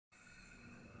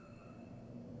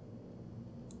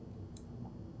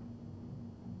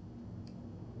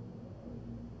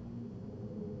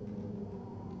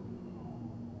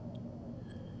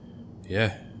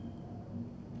Yeah.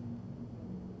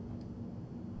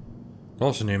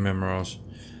 Lots of new memoirs.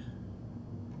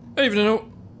 Evening all.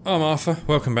 I'm Arthur.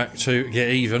 Welcome back to Get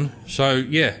Even. So,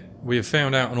 yeah, we've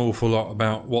found out an awful lot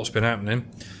about what's been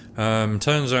happening.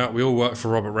 Turns out we all work for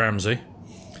Robert Ramsey.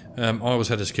 I was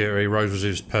head of security. Rose was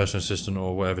his personal assistant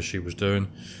or whatever she was doing.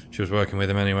 She was working with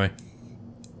him anyway.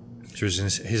 She was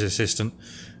his assistant.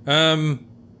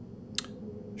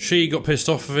 She got pissed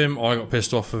off of him. I got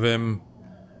pissed off of him.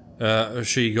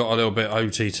 She got a little bit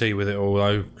OTT with it all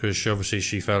though, because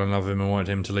she fell in love with him and wanted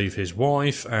him to leave his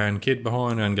wife and kid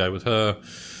behind and go with her,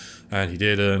 and he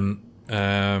didn't.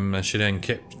 And she then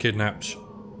kidnapped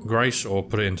Grace, or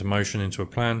put it into motion, into a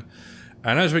plan.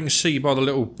 And as we can see by the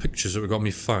little pictures that we got on my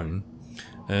phone,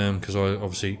 because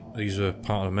obviously these are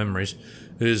part of the memories,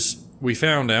 is we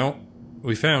found her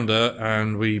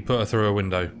and we put her through a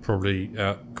window, probably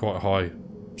at quite a high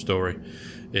story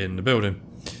in the building.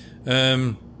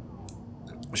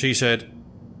 She said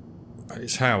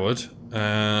it's Howard,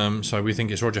 so we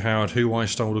think it's Roger Howard, who I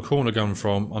stole the corner gun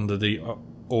from under the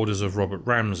orders of Robert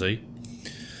Ramsey.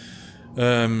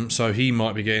 So he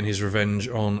might be getting his revenge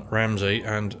on Ramsey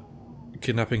and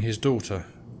kidnapping his daughter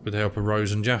with the help of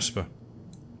Rose and Jasper.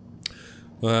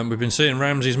 We've been seeing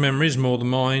Ramsey's memories more than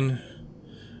mine.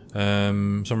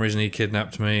 For some reason he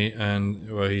kidnapped me, and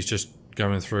well, he's just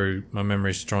going through my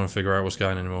memories to try and figure out what's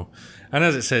going on anymore. And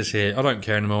as it says here, I don't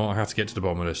care anymore, I have to get to the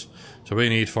bottom of this. So we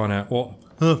need to find out what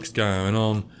the heck's going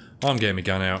on. I'm getting my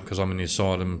gun out because I'm in the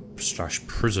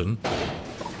asylum/prison.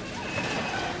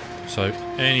 So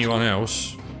anyone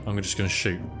else, I'm just going to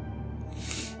shoot.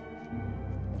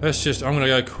 I'm going to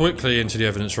go quickly into the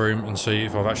evidence room and see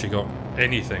if I've actually got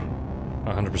anything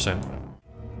 100%.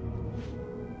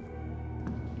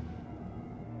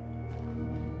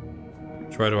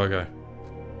 So where do I go?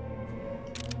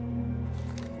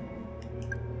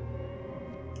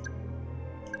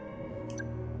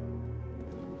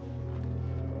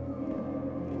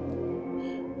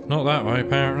 Not that way,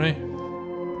 apparently.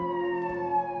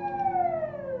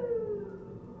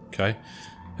 Okay.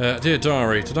 Dear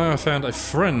Diary, today I found a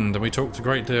friend and we talked a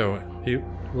great deal. He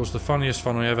was the funniest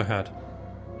fun I ever had.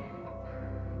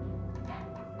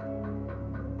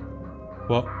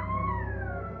 What?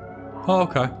 Oh,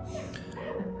 okay.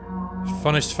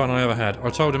 Funniest fun I ever had. I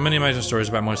told him many amazing stories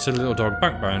about my silly little dog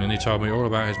Backbone, and he told me all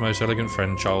about his most elegant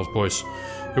friend Charles Boyce,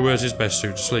 who wears his best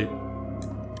suit to sleep.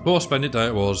 What a splendid day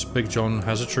it was. Big John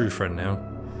has a true friend now.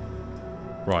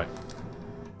 Right.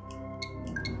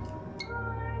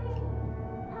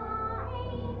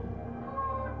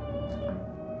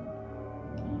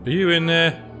 Are you in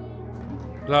there?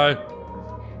 Hello?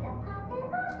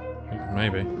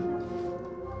 Maybe.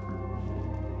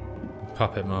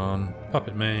 Puppet man.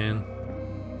 Puppet man.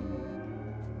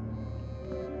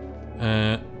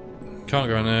 Can't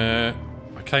go in there.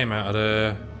 I came out of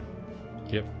there.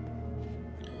 Yep.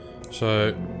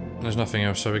 So, there's nothing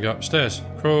else, so we go upstairs.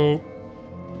 Cool.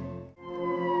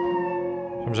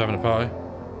 Someone's having a party.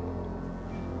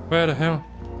 Where the hell?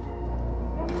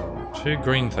 Two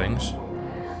green things.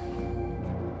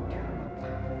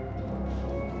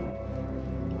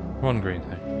 One green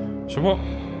thing. So what?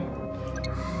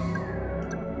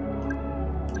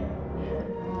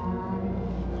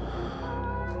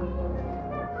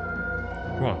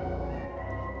 What?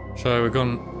 So we've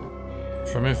gone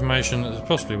from information that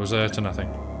possibly was there to nothing.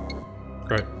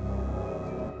 Great.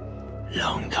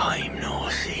 Long time no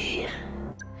see.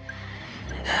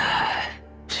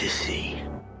 Sissy,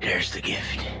 there's the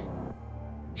gift.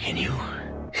 Can you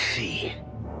see?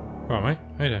 Right, mate.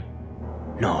 How you doing?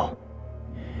 No,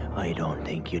 I don't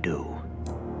think you do.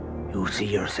 You see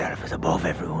yourself as above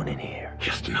everyone in here.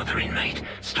 Just another inmate,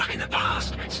 stuck in the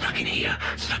past, stuck in here,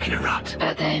 stuck in a rut.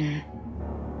 But then,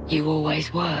 you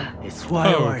always were. It's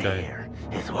why we're okay. here.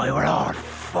 It's why we're all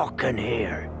fucking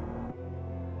here.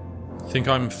 Think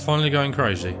I'm finally going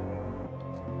crazy?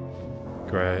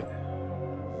 Great.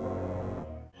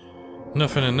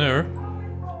 Nothing in there.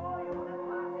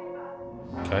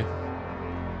 Okay.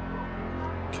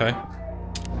 Okay.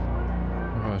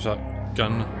 What was that?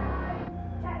 Gun.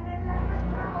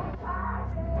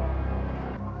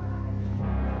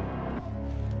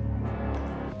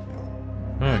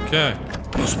 Okay.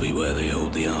 Must be where they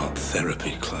hold the art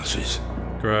therapy classes.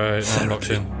 Great. I'm locked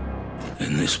in.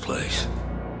 In this place.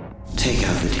 Take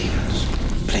out the demons.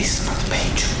 Place them on the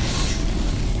page.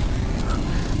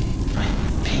 My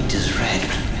paint is red.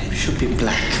 It should be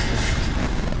black.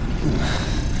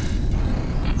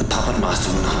 The puppet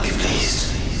master will not be pleased.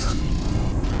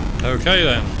 Okay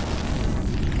then.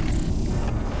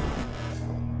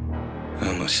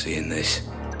 How am I seeing this?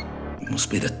 It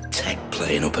must be the tech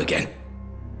playing up again.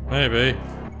 Maybe.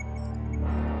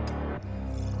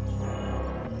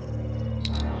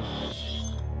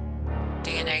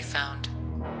 DNA found.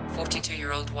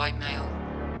 42-year-old white male.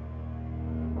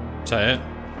 Is that it?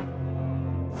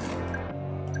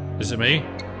 Is it me?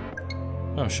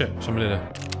 Oh shit, somebody there.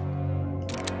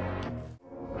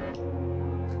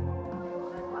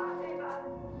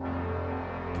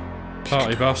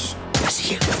 Party bus.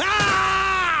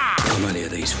 How many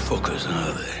of these fuckers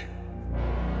are there?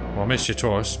 Well, I missed you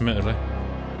twice, admittedly.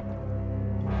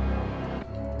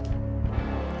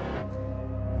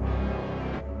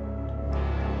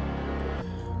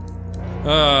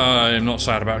 I'm not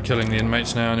sad about killing the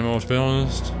inmates now anymore, to be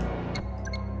honest.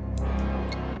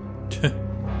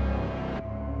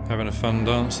 Having a fun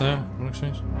dance there, looks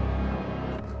nice.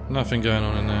 Nothing going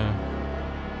on in there.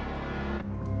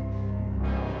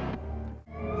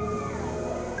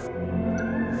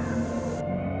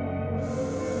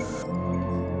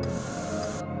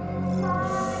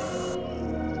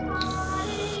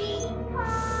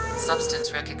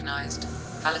 Substance recognized.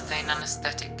 Halothane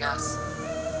anesthetic gas.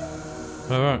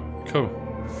 Alright, cool.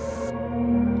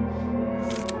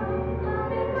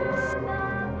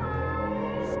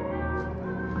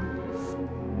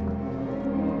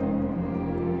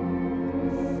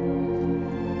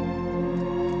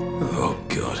 Oh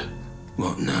God,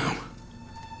 what now?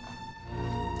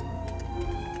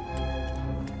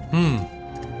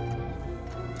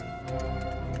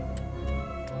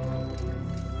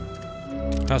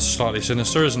 That's slightly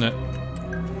sinister, isn't it?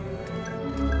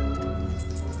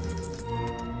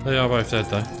 They are both dead,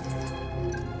 though.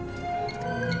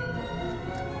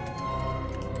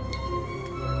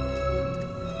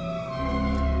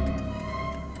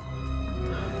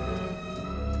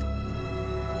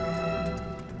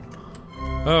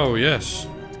 Oh, yes.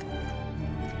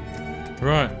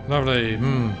 Right, lovely.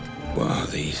 What are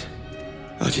these?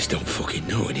 I just don't fucking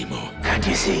know anymore. Can't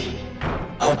you see?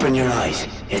 Open your eyes.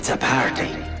 It's a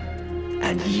party.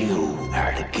 And you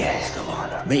are the guest of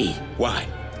honor. Me? Why?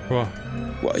 What?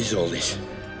 What is all this?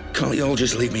 Can't you all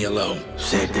just leave me alone?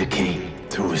 Said the king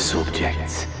through his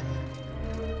subjects.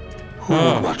 Who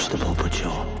will watch the puppet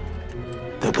show?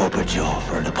 The puppet show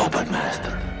for the puppet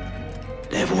master.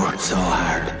 They've worked so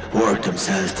hard, worked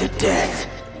themselves to death.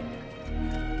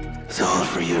 It's all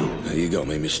for you. Now, you got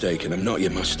me mistaken. I'm not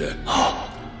your master. Oh,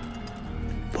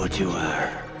 but you are.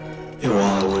 You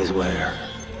always were.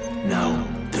 Now,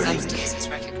 drink. Substance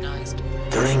recognized.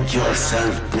 Drink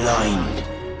yourself blind.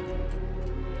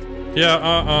 Yeah,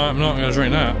 I'm not going to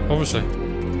drink that, obviously.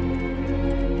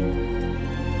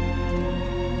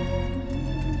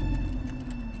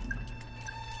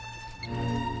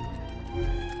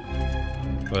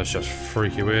 Well, that's just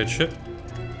freaky weird shit.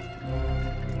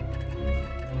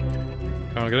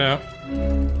 Can't get out.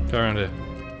 Go around here.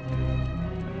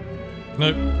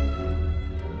 Nope.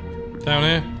 Down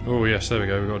here? Oh yes, there we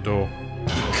go, we've got a door.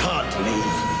 Can't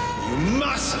leave. You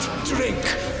must drink.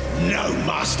 No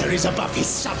master is above his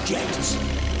subjects.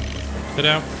 Get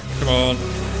out. Come on.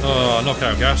 Oh,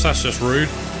 knockout gas, that's just rude.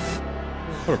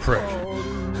 What a prick.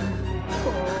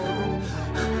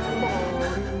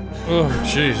 Oh,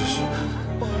 Jesus.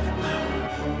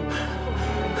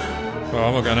 Well,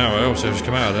 I'm not going nowhere else, I'll just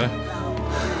come out of there.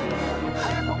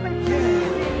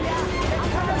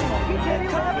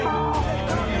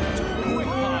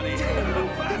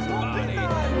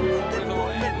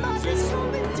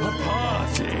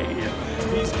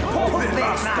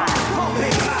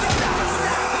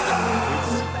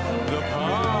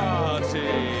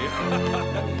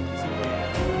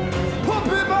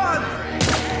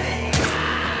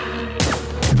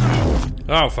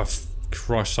 Oh, for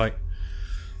Christ's sake.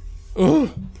 Ugh.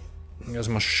 There's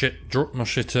my shit,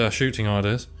 shooting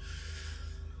ideas.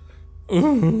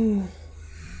 Ooh.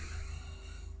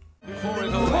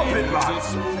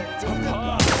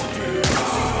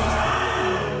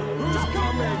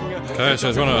 Okay, so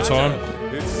it's one at a time.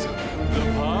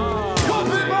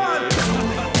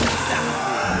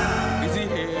 Is he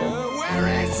here? Where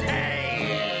is he?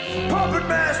 Puppet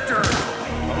Master!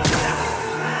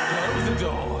 Close the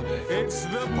door. It's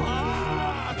the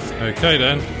party! Okay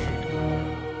then.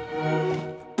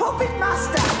 Puppet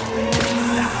Master!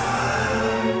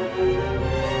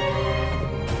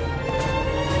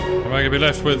 Am I going to be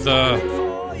left with, Puppet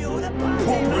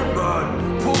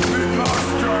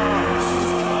Master!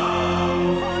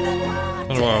 I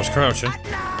don't know why I was crouching.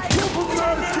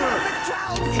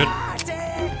 Shit.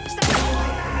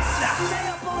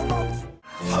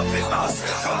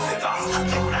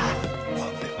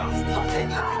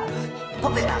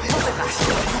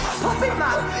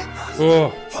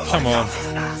 Oh, come on.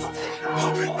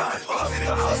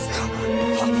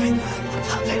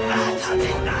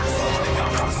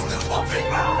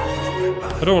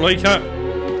 Hello, Lee Cat.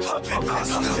 Shit!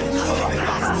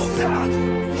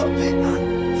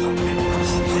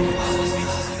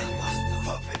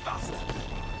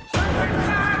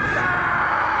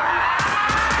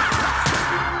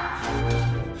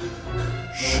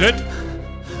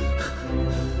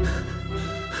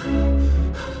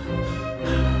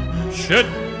 Shit!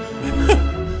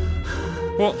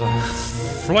 What the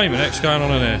flaming X going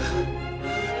on in here?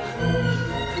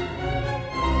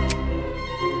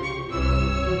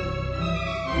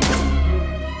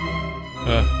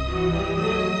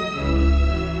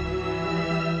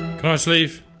 Can I just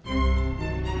leave?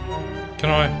 Can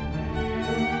I?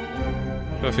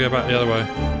 Do I have to go back the other way,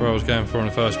 where I was going for in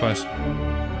the first place?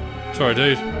 Sorry,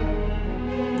 dude.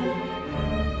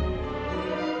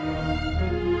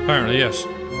 Apparently, yes.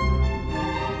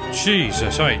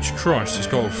 Jesus H. Christ, it's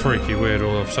got all freaky weird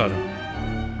all of a sudden.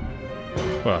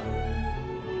 Well.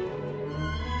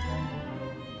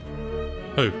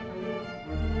 Who?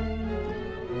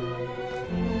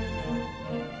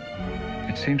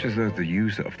 It seems as though the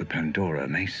user of the Pandora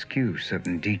may skew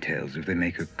certain details if they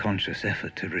make a conscious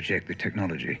effort to reject the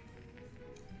technology.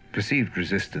 Perceived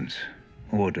resistance,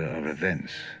 order of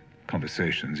events,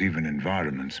 conversations, even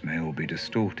environments may all be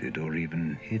distorted or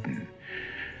even hidden.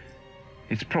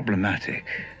 It's problematic,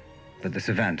 but the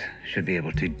Savant should be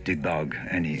able to debug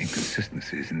any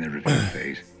inconsistencies in the review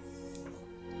phase.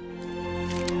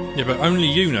 Yeah, but only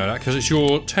you know that because it's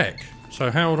your tech. So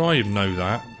how would I know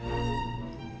that?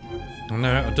 I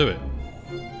know how to do it.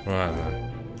 Well, I don't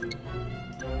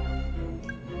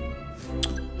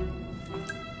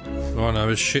know. All I know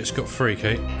is shit's got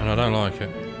freaky, and I don't like it.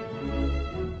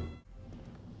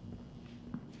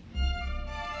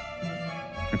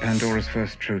 The Pandora's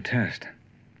first true test.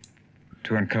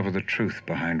 To uncover the truth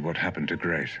behind what happened to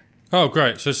Grace. Oh,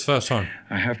 great. So it's the first time.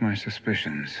 I have my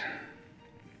suspicions,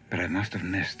 but I must have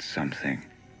missed something.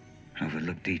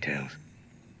 Overlooked details.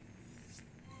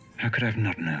 How could I have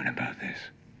not known about this?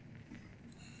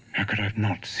 How could I have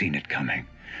not seen it coming?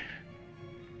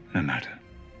 No matter.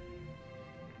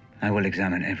 I will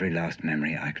examine every last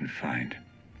memory I can find.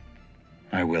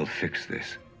 I will fix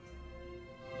this.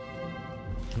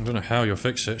 I don't know how you'll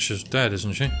fix it. She's dead,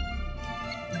 isn't she?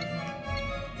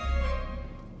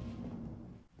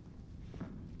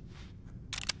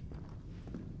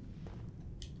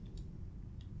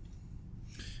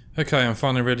 Okay, I'm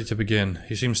finally ready to begin.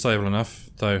 He seems stable enough,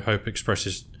 though Hope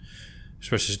expresses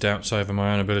doubts over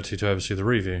my own ability to oversee the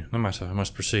review. No matter, I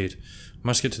must proceed. I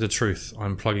must get to the truth.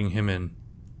 I'm plugging him in.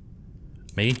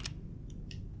 Me?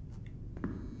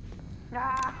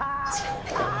 I'll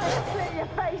split your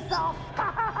face off!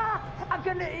 I'm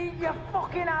gonna eat your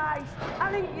fucking eyes!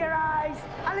 I'll eat your eyes!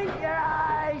 I'll eat your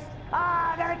eyes!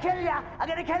 I'm gonna kill you! I'm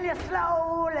gonna kill you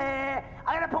slowly!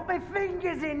 I'm gonna put my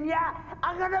fingers in you!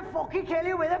 I'm gonna fucking kill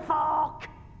you with a fork!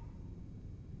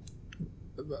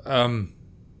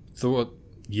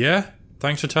 Yeah?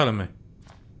 Thanks for telling me.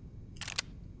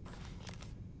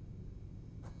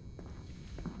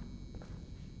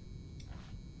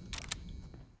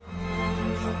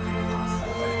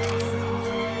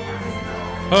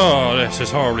 Oh, this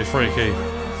is horribly freaky.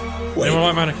 Wait, Anyone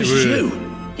like Mannequin? this is you?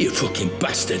 You fucking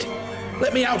bastard.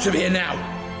 Let me out of here now.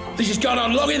 This has gone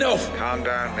on long enough. Calm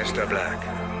down, Mr. Black.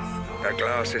 That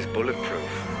glass is bulletproof,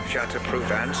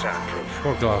 shatterproof and soundproof.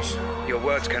 What glass? Your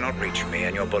words cannot reach me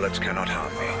and your bullets cannot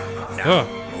harm me. Now,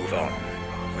 move on.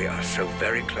 We are so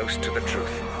very close to the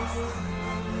truth.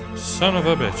 Son of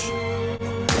a bitch.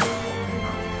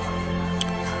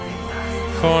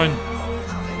 Fine.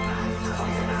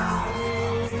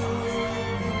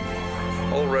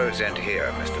 All roads end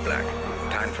here, Mr. Black.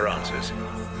 Time for answers.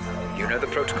 You know the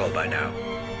protocol by now.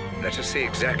 Let us see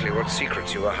exactly what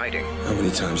secrets you are hiding. How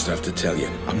many times do I have to tell you?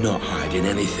 I'm not hiding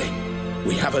anything.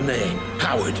 We have a name.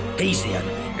 Howard. He's the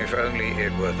enemy. If only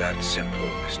it were that simple,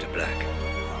 Mr. Black.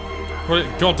 Well,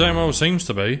 it goddamn well seems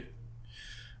to be.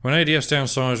 When ADS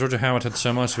downsized, Roger Howard had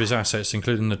so much of his assets,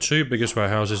 including the two biggest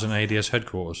warehouses in ADS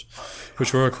headquarters,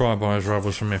 which were acquired by his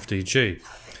rivals from FDG.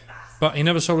 But he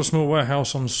never sold a small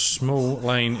warehouse on Small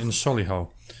Lane in Solihull.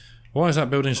 Why is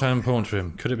that building so important to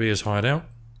him? Could it be his hideout?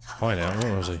 Hideout?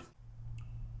 What was he?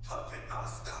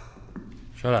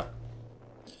 Shut up.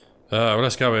 Well,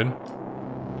 let's go in.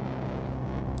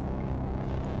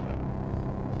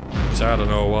 So I don't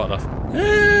know what the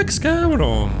heck's going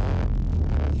on.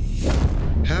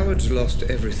 Howard's lost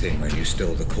everything when you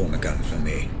stole the corner gun from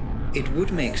me. It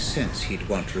would make sense he'd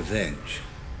want revenge.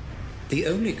 The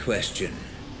only question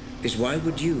is why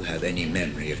would you have any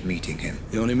memory of meeting him?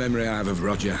 The only memory I have of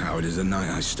Roger Howard is the night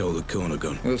I stole the corner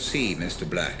gun. We'll see, Mr.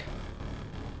 Black.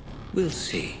 We'll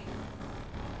see.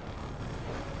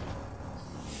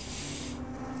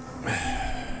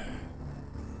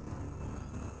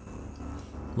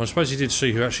 Well, I suppose he did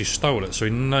see who actually stole it, so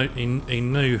he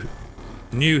knew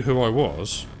who I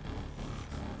was.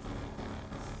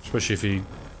 Especially if he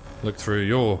looked through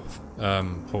your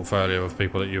portfolio of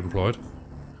people that you employed.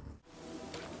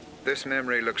 This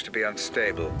memory looks to be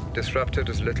unstable. Disrupt it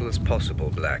as little as possible,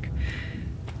 Black.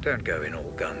 Don't go in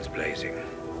all guns blazing.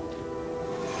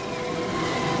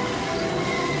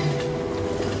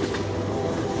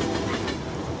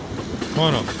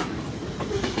 Why not?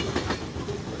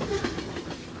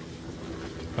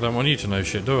 I don't want you to know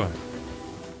shit, do I?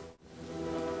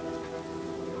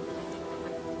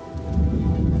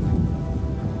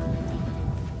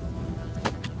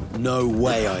 No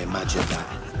way I imagined that.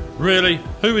 Really?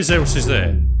 Who else is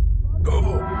there?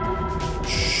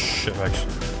 Shitbags.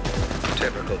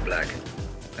 Typical, Black.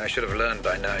 I should have learned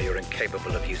by now you're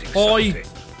incapable of using subtlety.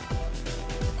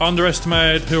 I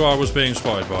underestimated who I was being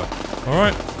spied by.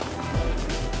 Alright?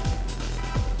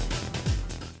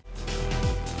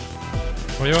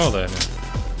 Well, you are there, man.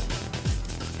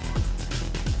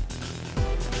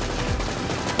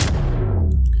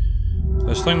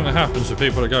 There's a thing that happens to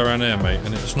people that go around here, mate,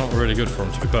 and it's not really good for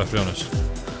them, to be perfectly honest.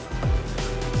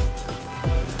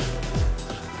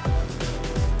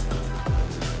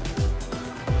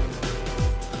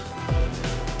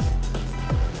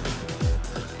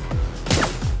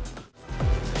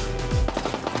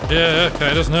 Yeah,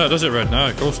 okay, it doesn't hurt, does it, Red? No,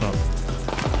 of course not.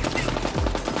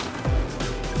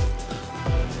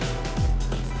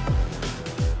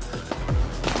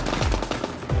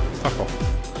 Fuck off.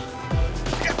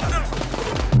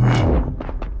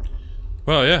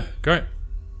 Well, yeah, great.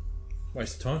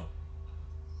 Waste of time.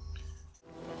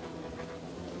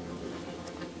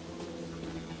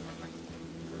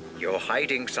 You're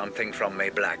hiding something from me,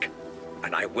 Black.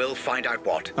 And I will find out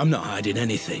what. I'm not hiding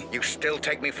anything. You still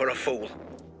take me for a fool.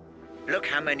 Look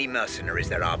how many mercenaries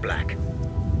there are, Black.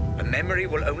 A memory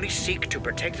will only seek to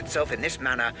protect itself in this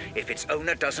manner if its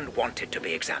owner doesn't want it to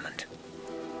be examined.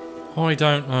 I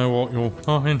don't know what you're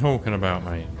fucking talking about,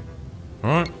 mate.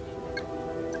 Alright?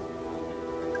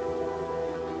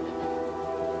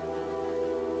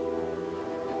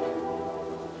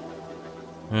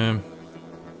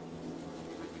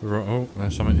 Right, oh,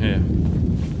 there's something here.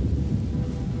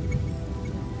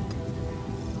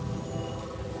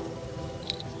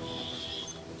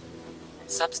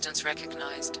 Substance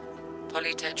recognized.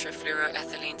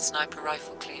 Polytetrafluoroethylene sniper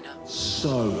rifle cleaner.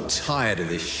 So tired of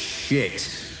this shit.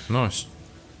 Nice.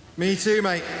 Me too,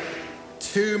 mate.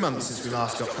 2 months since we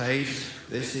last got paid.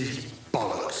 This is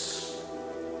bollocks.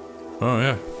 Oh,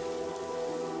 yeah.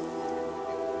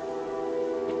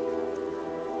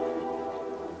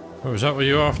 Oh, is that what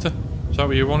you're after? Is that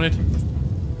what you wanted?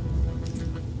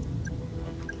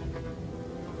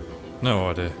 No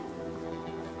idea.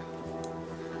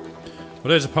 Well,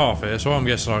 there's a path here, so I'm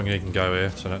guessing I can go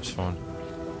here, so that's fine.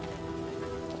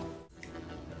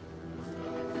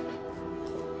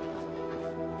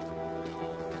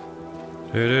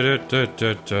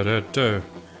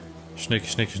 Sneaky,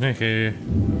 sneaky, sneaky.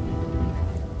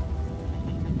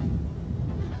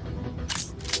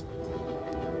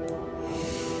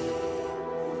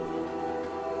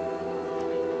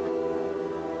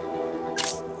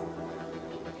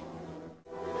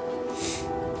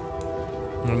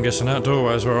 I'm guessing that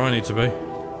doorway is where I need to be.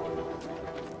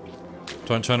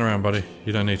 Don't turn around, buddy.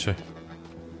 You don't need to.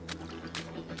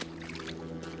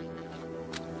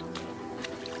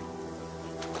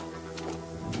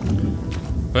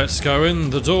 Let's go in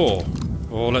the door.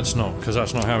 Or let's not, because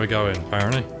that's not how we go in,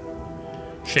 apparently.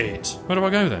 Shit. Where do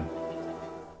I go then?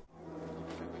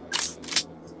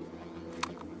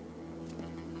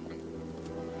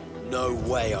 No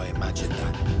way I imagined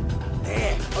that.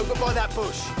 There, over by that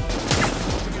bush.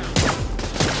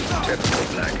 Typical,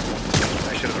 Black. I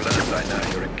should have learned by now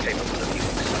you're incapable of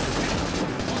using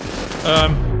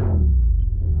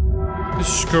subtlety.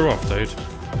 Just screw off, dude.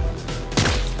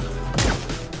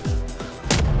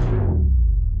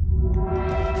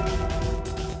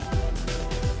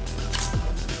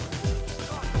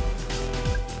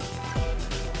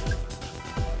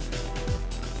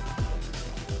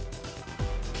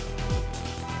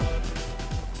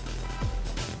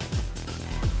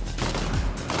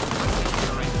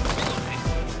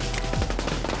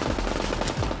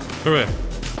 Through here.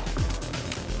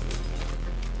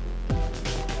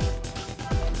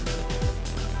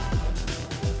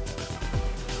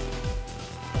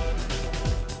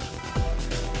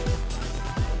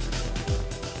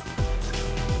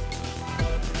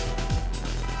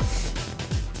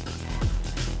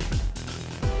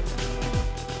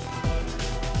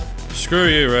 Screw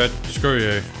you, Red. Screw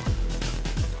you.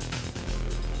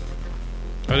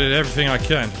 I did everything I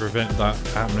can to prevent that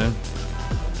happening.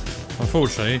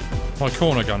 Unfortunately, my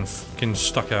corner gun fucking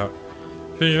stuck out.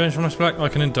 If you revenge from Mr. Black, I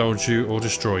can indulge you or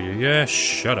destroy you. Yeah,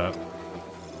 shut up.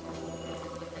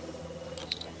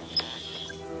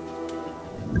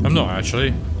 I'm not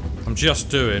actually. I'm just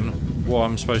doing what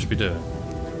I'm supposed to be doing.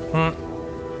 Alright.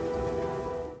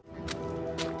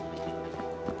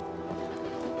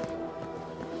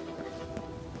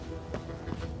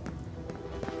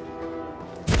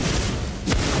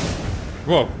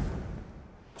 Whoa.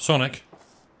 Sonic.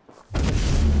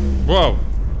 Whoa.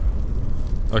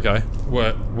 Okay.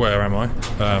 Where am I?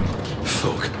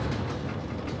 Fuck.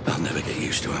 I'll never get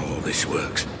used to how all this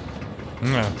works.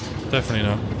 No, definitely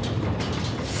not.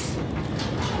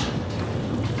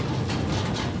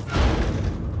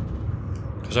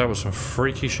 Because that was some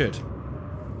freaky shit.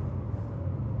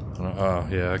 Oh,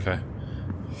 yeah, okay.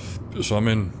 So I'm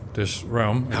in this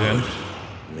realm again.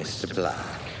 Mr. Black.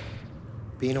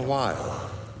 Been a while.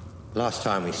 Last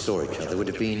time we saw each other would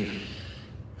have been...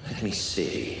 Let me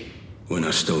see. When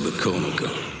I stole the corner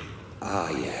gun. Ah,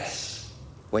 yes.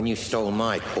 When you stole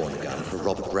my corner gun for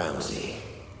Robert Ramsey.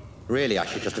 Really, I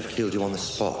should just have killed you on the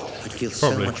spot. I'd feel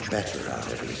so much better about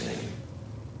everything.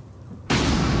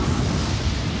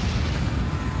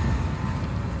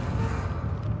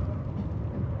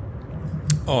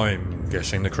 I'm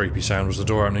guessing the creepy sound was the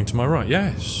door opening to my right.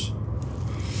 Yes.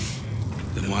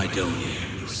 Then why don't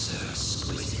you? You're so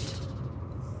exquisite.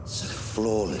 So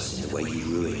flawless in the way you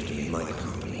ruined me in my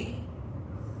company.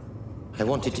 I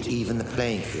wanted to even the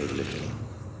playing field a little.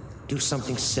 Do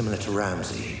something similar to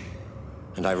Ramsey.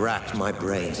 And I racked my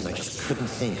brains and I just couldn't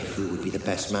think of who would be the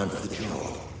best man for the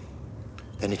job.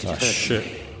 Then it occurred to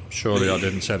me. Surely I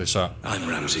didn't set this up. I'm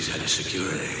Ramsey's head of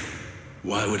security.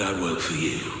 Why would I work for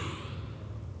you?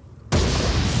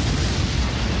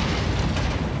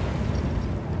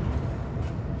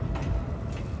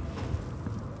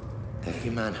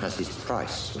 Every man has his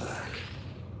price, Black.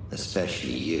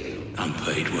 Especially you. I'm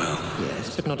paid well.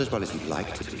 Yes, but not as well as you'd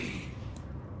like to be.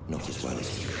 Not as well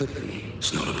as you could be.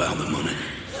 It's not about the money.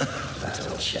 That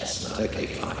old chestnut. Okay,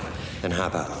 fine. And how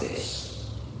about this?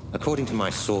 According to my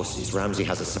sources, Ramsey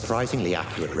has a surprisingly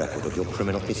accurate record of your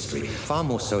criminal history, far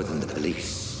more so than the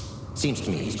police. Seems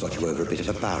to me he's got you over a bit of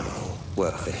a barrel.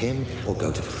 Work for him or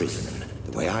go to prison.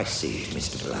 The way I see it,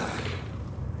 Mr. Black.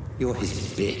 You're his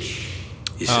bitch.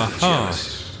 You sound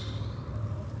jealous.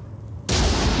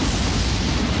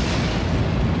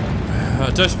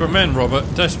 Desperate men, Robert.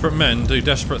 Desperate men do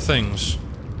desperate things.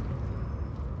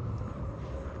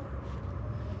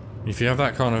 If you have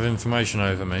that kind of information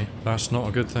over me, that's not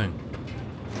a good thing.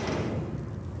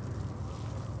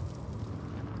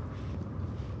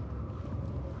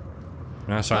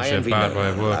 That's actually a bad way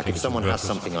of working. If someone has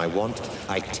something I want,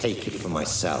 I take it for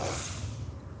myself.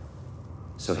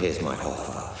 So here's my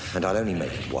offer, and I'll only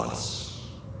make it once.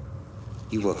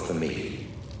 You work for me,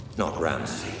 not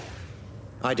Ramsey.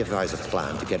 I devise a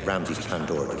plan to get Ramsey's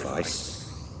Pandora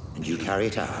device, and you carry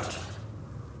it out.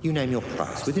 You name your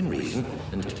price within reason,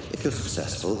 and if you're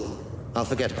successful, I'll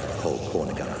forget about the whole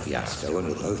corner gun fiasco, and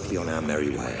we'll both be on our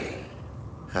merry way.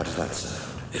 How does that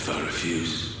sound? If I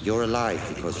refuse? You're alive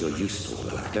because you're useful,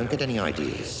 Black. Don't get any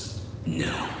ideas.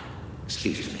 No.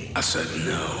 Excuse me. I said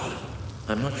no.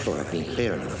 I'm not sure I've been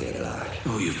clear enough here, Black.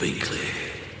 Oh, you've been clear.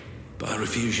 But I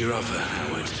refuse your offer,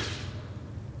 Howard.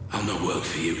 I'll not work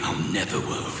for you. I'll never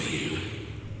work for you.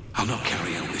 I'll not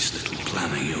carry out this little plan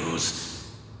of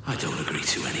yours. I don't agree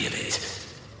to any of it.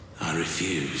 I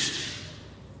refuse.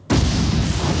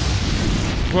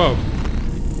 Whoa.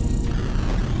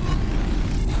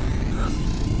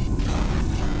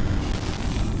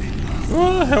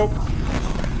 What the hell?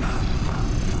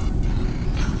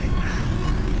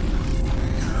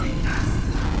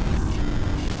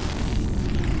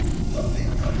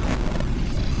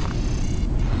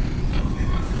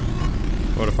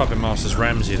 Well, the puppet master's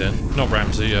Ramsey then. Not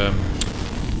Ramsey,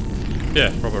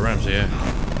 yeah, Robert Ramsey, yeah.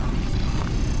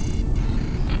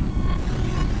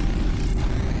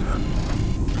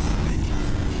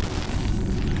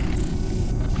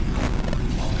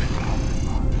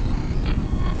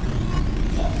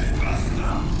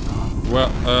 Well,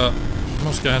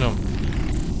 what's going on?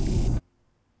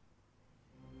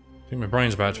 I think my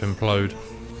brain's about to implode.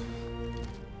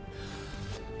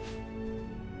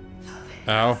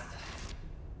 Ow.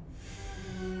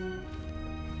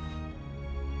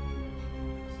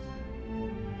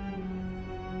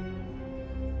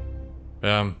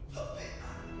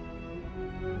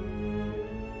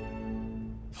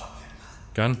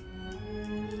 Gun?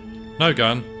 No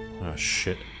gun? Oh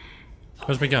shit.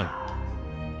 Where's my gun?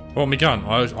 Oh, my gun.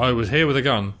 I was here with a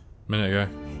gun a minute ago.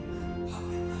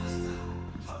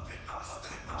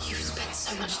 You've spent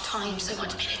so much time time, so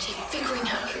much energy figuring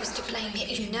out who's to blame,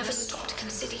 yet you never stop to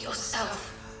consider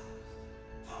yourself.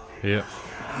 Yeah.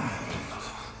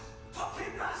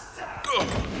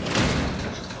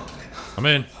 I'm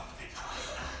in.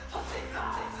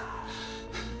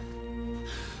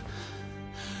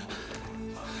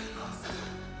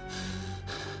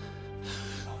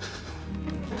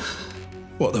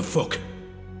 What the fuck?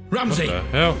 Ramsey! What the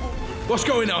hell? What's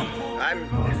going on? I'm,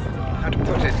 how to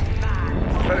put it,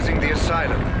 closing the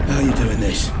asylum. How are you doing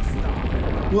this?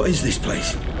 What is this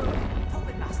place?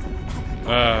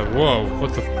 Whoa,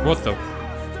 what the?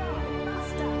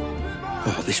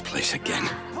 Oh, this place again.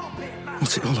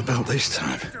 What's it all about this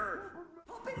time?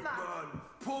 Puppet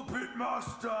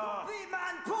Master! Puppet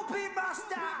Man! Puppet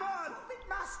Master! Puppet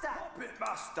Master! Puppet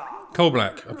Master! Cole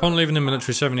Black. Upon leaving the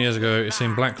military 7 years ago, it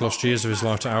seemed Black lost years of his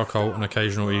life to alcohol and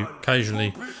occasionally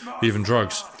even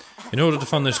drugs. In order to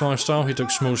fund this lifestyle, he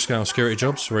took small-scale security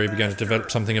jobs, where he began to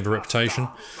develop something of a reputation.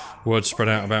 Word spread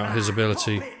out about his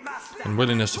ability and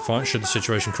willingness to fight should the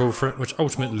situation call for it, which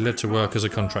ultimately led to work as a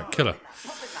contract killer.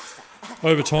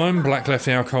 Over time, Black left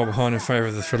the alcohol behind in favour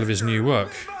of the thrill of his new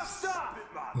work.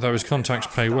 Though his contacts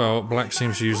pay well, Black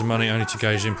seems to use the money only to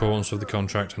gauge the importance of the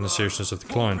contract and the seriousness of the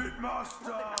client.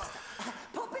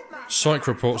 Psych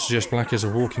reports suggest Black is a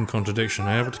walking contradiction,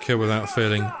 able to kill without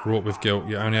feeling wrought with guilt,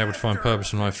 yet only able to find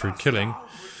purpose in life through killing.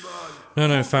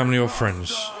 No family or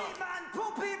friends.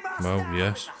 Well,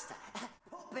 yes.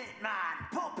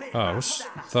 Oh, what's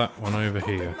that one over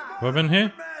here? Have I been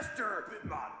here?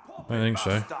 I don't think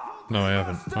so. No, I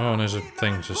haven't. Oh, and there's a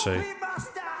thing to see.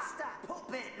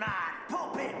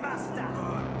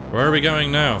 Where are we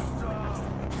going now?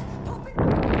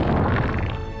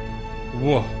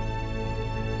 Whoa.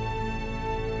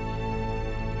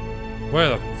 Where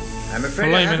the I'm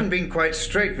afraid I haven't been quite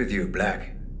straight with you,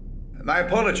 Black. My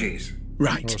apologies.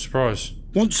 Right. What a surprise.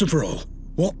 Once and for all,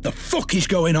 what the fuck is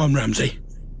going on, Ramsey?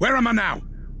 Where am I now?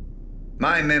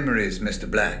 My memories, Mr.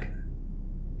 Black.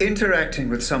 Interacting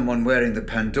with someone wearing the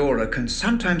Pandora can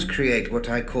sometimes create what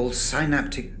I call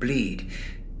synaptic bleed.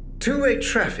 Two-way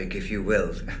traffic, if you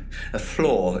will. A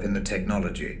flaw in the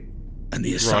technology. And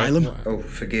the asylum? Right. Oh,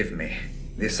 forgive me.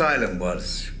 The asylum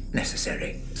was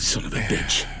necessary. Son of a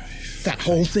bitch. That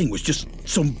whole thing was just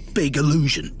some big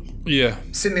illusion. Yeah.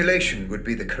 Simulation would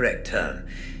be the correct term.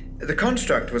 The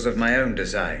construct was of my own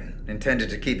design,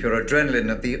 intended to keep your adrenaline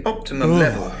at the optimum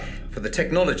level for the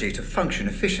technology to function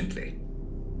efficiently.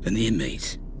 And the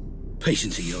inmates?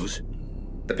 Patients of yours?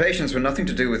 The patients were nothing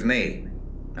to do with me.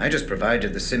 I just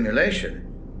provided the simulation.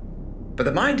 But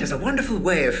the mind has a wonderful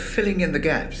way of filling in the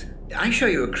gaps. I show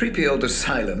you a creepy old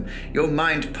asylum, your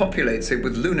mind populates it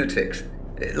with lunatics.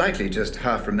 Likely just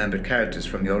half-remembered characters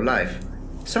from your life.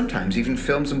 Sometimes even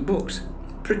films and books.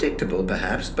 Predictable,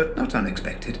 perhaps, but not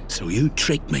unexpected. So you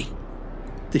tricked me.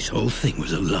 This whole thing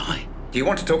was a lie. Do you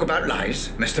want to talk about lies,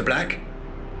 Mr. Black?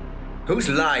 Whose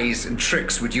lies and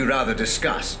tricks would you rather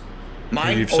discuss?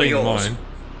 Mine You've or seen yours? Mine.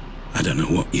 I don't know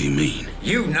what you mean.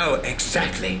 You know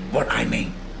exactly what I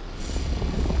mean.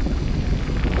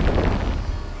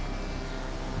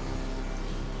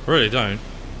 I really don't,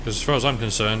 because as far as I'm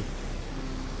concerned,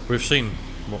 we've seen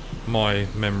what my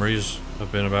memories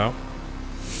have been about.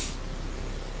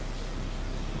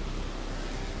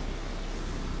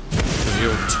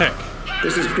 Your tech.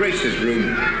 This is Grace's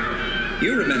room.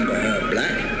 You remember her,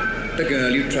 Black? The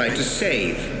girl you tried to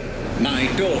save. My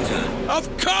daughter. Of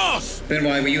course! Then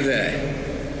why were you there?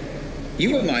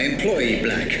 You were my employee,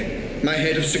 Black. My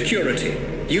head of security.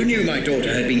 You knew my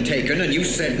daughter had been taken and you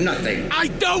said nothing. I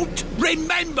don't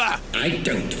remember! I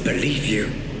don't believe you.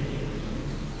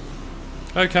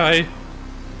 Okay.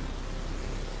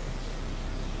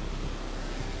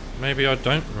 Maybe I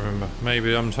don't remember.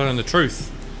 Maybe I'm telling the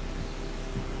truth.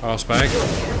 Arsebag.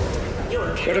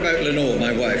 What about Lenore,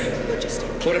 my wife?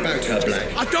 What about her,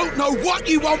 Black? I don't know what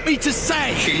you want me to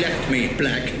say! She left me,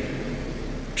 Black.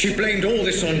 She blamed all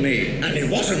this on me, and it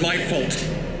wasn't my fault.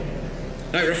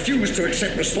 I refuse to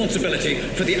accept responsibility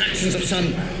for the actions of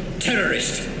some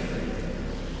terrorist.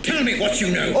 Tell me what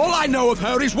you know. All I know of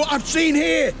her is what I've seen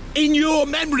here, in your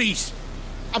memories.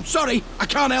 I'm sorry, I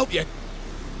can't help you.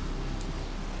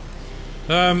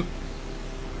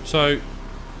 So,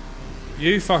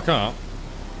 you fuck up,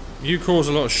 you cause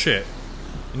a lot of shit,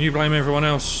 and you blame everyone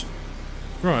else.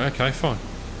 Right, okay, fine.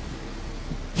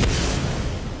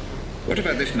 What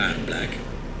about this man, Black?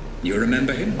 You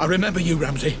remember him? I remember you,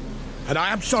 Ramsey. And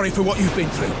I am sorry for what you've been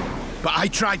through. But I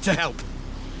tried to help.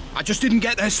 I just didn't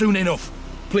get there soon enough.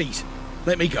 Please,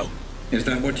 let me go. Is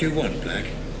that what you want, Black?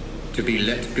 To be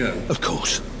let go? Of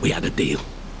course. We had a deal.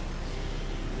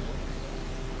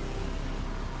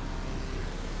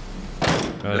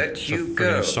 let you friggin'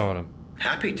 go. asylum.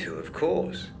 Happy to, of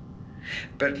course.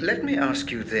 But let me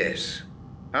ask you this.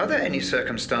 Are there any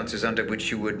circumstances under which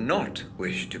you would not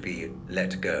wish to be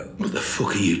let go? What the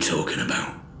fuck are you talking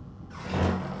about?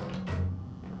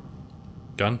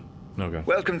 Gun? No gun.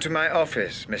 Welcome to my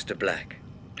office, Mr. Black.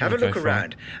 Have Okay, a look fine.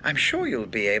 around. I'm sure you'll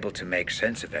be able to make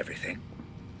sense of everything.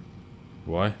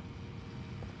 Why?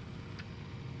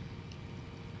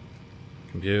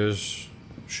 Computers.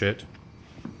 Shit.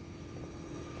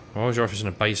 Why was your office in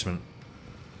a basement?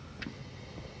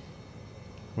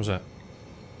 What's that?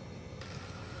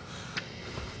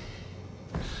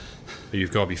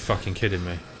 You've got to be fucking kidding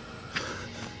me.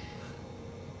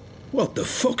 What the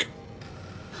fuck?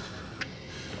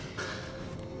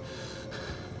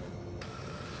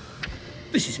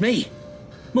 This is me.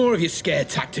 More of your scare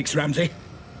tactics, Ramsey.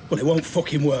 But it won't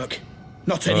fucking work.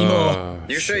 Not anymore.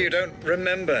 You sure you don't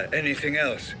remember anything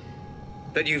else?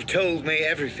 That you've told me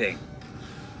everything?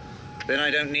 Then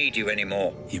I don't need you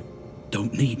anymore. You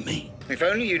don't need me. If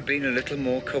only you'd been a little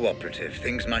more cooperative,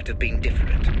 things might have been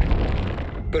different.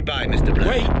 Goodbye, Mr. Black.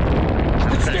 Wait!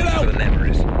 And Still thanks out! for the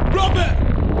memories. Robert!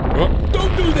 What?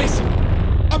 Don't do this!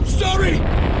 I'm sorry!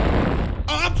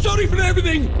 I'm sorry for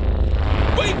everything!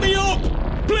 Wake me up!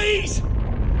 Please!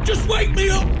 Just wake me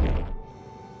up!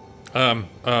 Am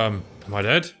I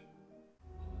dead?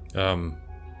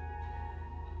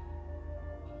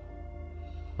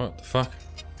 What the fuck?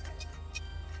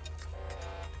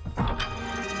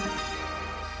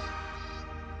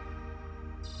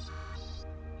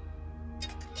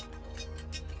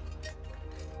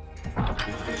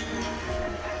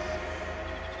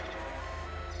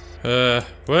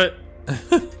 What?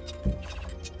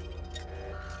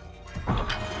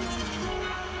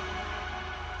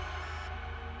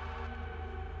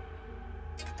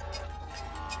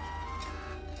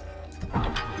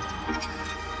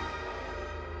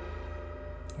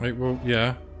 Wait, well,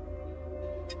 yeah.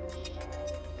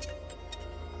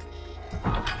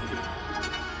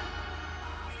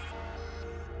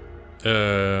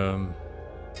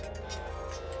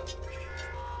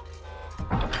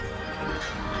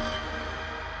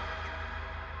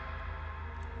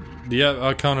 Yeah,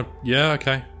 I kind of... Yeah,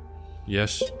 okay.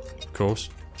 Yes, of course.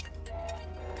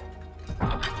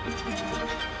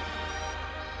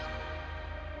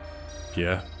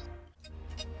 Yeah.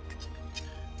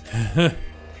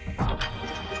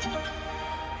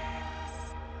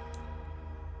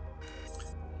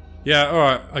 Yeah,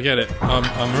 alright, I get it.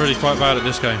 I'm really quite bad at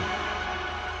this game.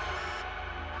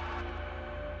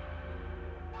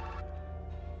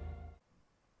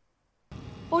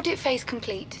 Audit phase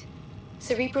complete.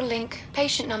 Cerebral link,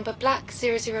 patient number Black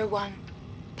 001.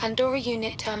 Pandora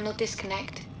unit terminal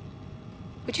disconnect.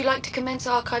 Would you like to commence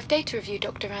archive data review,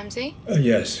 Dr. Ramsey?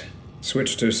 Yes.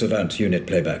 Switch to Savant unit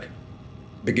playback.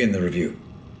 Begin the review.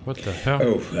 What the hell?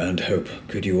 Oh, and Hope,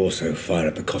 could you also fire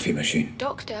up the coffee machine?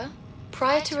 Doctor,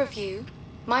 prior to review,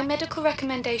 my medical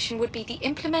recommendation would be the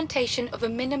implementation of a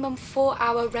minimum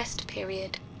 4-hour rest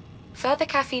period. Further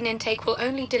caffeine intake will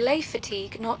only delay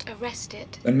fatigue, not arrest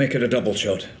it. Then make it a double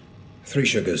shot. 3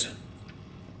 sugars.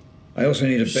 I also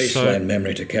need a baseline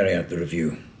memory to carry out the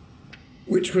review.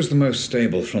 Which was the most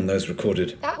stable from those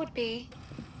recorded? That would be...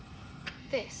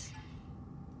 this.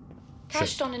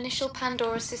 Cached on initial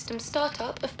Pandora system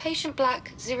startup of patient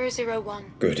Black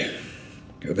 001. Good.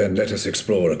 Then let us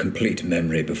explore a complete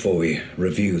memory before we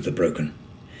review the broken.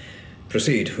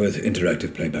 Proceed with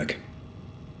interactive playback.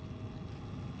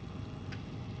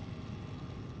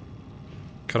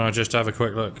 Can I just have a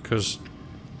quick look? Because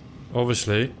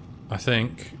obviously, I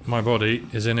think my body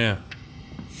is in here.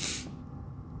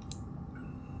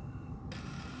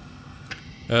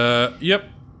 Yep.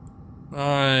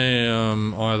 I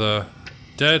am either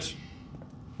dead,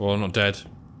 well, not dead,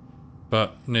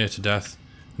 but near to death,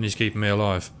 and he's keeping me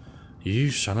alive.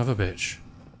 You son of a bitch.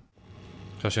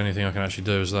 That's the only thing I can actually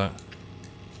do is that.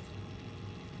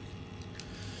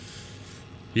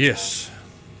 Yes.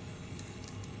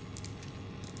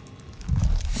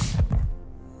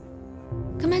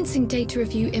 Commencing data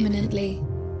review imminently.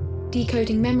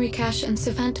 Decoding memory cache and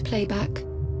Savant playback.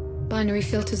 Binary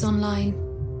filters online.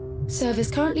 Servers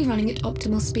currently running at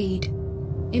optimal speed.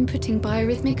 Inputting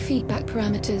biorhythmic feedback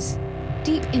parameters.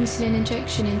 Deep insulin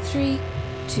injection in 3,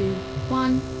 2,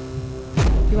 1.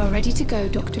 You are ready to go,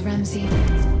 Dr. Ramsey.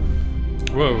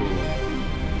 Whoa.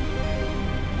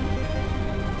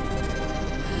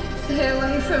 Stay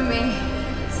away from me.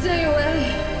 Stay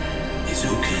away. It's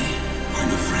okay. I'm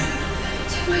a friend.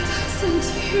 Did my dad send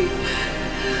you?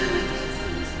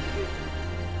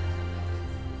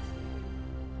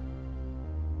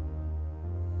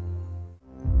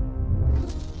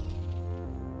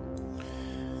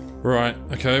 Right,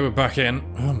 Okay, we're back in.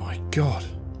 Oh my god.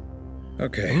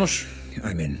 Okay. I'm not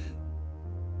I'm in.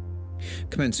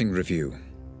 Commencing review.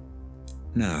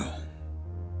 Now,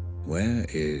 where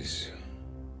is...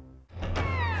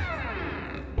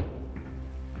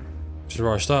 This is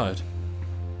where I started.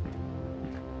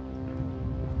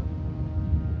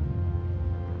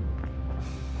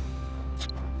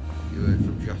 You heard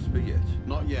from Jasper yet?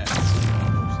 Not yet.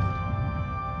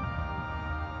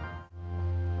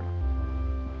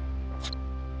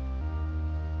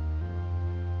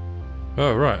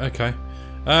 Oh, right, okay.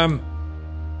 I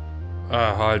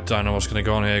don't know what's going to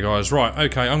go on here, guys. Right,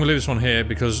 okay, I'm going to leave this one here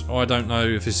because I don't know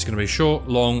if this is going to be short,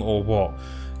 long, or what.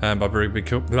 I've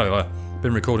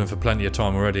been recording for plenty of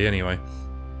time already anyway.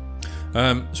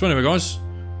 So anyway, guys,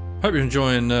 hope you're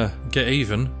enjoying Get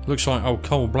Even. Looks like old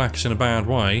Cole Black's in a bad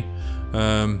way.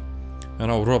 And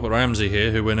old Robert Ramsey here,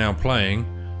 who we're now playing,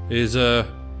 is a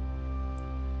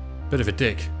bit of a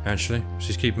dick, actually.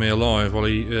 He's keeping me alive while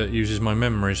he uses my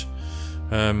memories.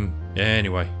 Yeah,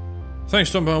 anyway. Thanks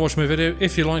for stopping by and watching my video.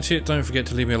 If you liked it, don't forget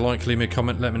to leave me a like, leave me a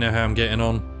comment, let me know how I'm getting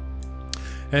on.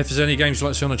 And if there's any games you'd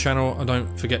like to see on the channel,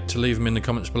 don't forget to leave them in the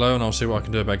comments below and I'll see what I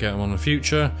can do about getting them on in the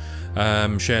future.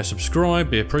 Share, subscribe,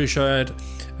 be appreciated.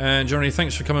 And generally,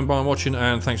 thanks for coming by and watching,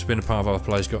 and thanks for being a part of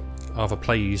other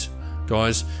plays,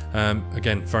 guys.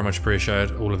 Again, very much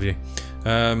appreciated, all of you.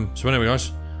 So anyway,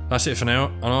 guys, that's it for now,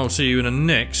 and I'll see you in the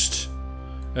next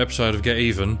episode of Get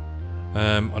Even.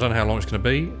 I don't know how long it's going to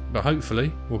be, but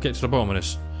hopefully we'll get to the bottom of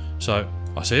this. So,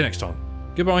 I'll see you next time.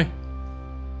 Goodbye.